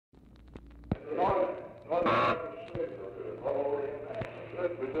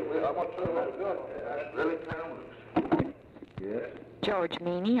That's really kind of loose. Yes. George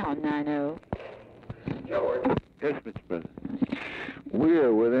Meany on 90. George. Yes, Mr. President. We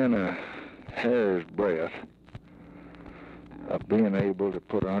are within a hair's breadth of being able to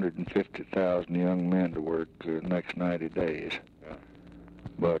put 150,000 young men to work the next 90 days. Yeah.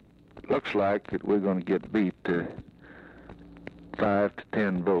 But looks like that we're going to get beat to 5 to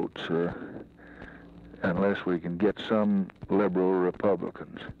 10 votes unless we can get some liberal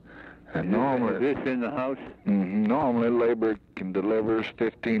Republicans. And normally, is this in the House? Normally Labor can deliver us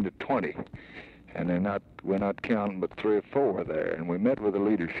 15 to 20, and we're not counting but 3 or 4 there. And we met with the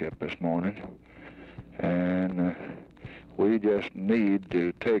leadership this morning, and we just need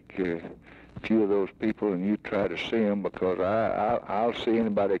to take a few of those people, and you try to see them, because I'll see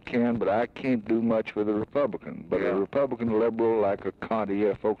anybody that can, but I can't do much with a Republican. But a Republican liberal like a Conti,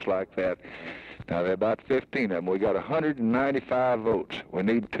 folks like that. Now, there are about 15 of them. We got 195 votes. We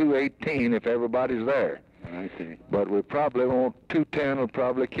need 218 if everybody's there. I see. But we probably won't, 210 will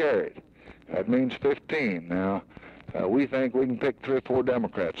probably carry it. That means 15. Now, we think we can pick 3 or 4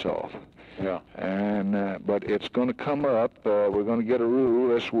 Democrats off. Yeah. And but it's going to come up. We're going to get a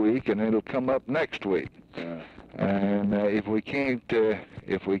rule this week, and it'll come up next week. Yeah. And if we can't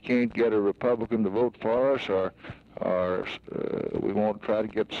get a Republican to vote for us, or we won't try to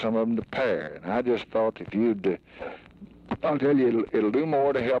get some of them to pair. And I just thought if you'd, I'll tell you, it'll do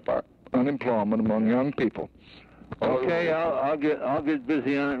more to help our unemployment among young people. Okay, I'll get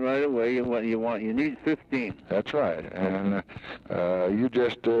busy on it right away. What you want? You need 15. That's right, and you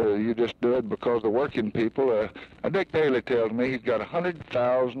just do it because the working people. Dick Daly tells me he's got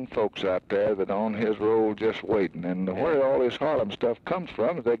 100,000 folks out there that on his roll just waiting, and where all this Harlem stuff comes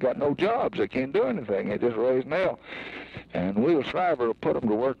from is they got no jobs. They can't do anything. They just raise hell. And Will Shriver will put them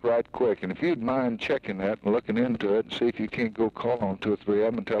to work right quick. And if you'd mind checking that and looking into it and see if you can't go call on 2 or 3 of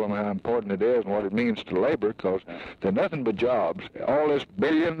them and tell them how important it is and what it means to labor, because they're nothing but jobs. All this $1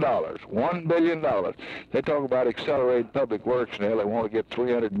 billion, $1 billion. They talk about accelerated public works now. They want to get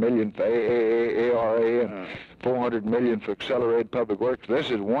 $300 million for ARA and $400 million for accelerated public works. This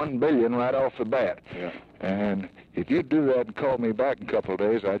is $1 billion right off the bat. Yeah. And if you'd do that and call me back in a couple of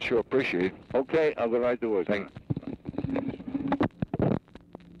days, I'd sure appreciate it. Okay, I'll go right to work. Thank you.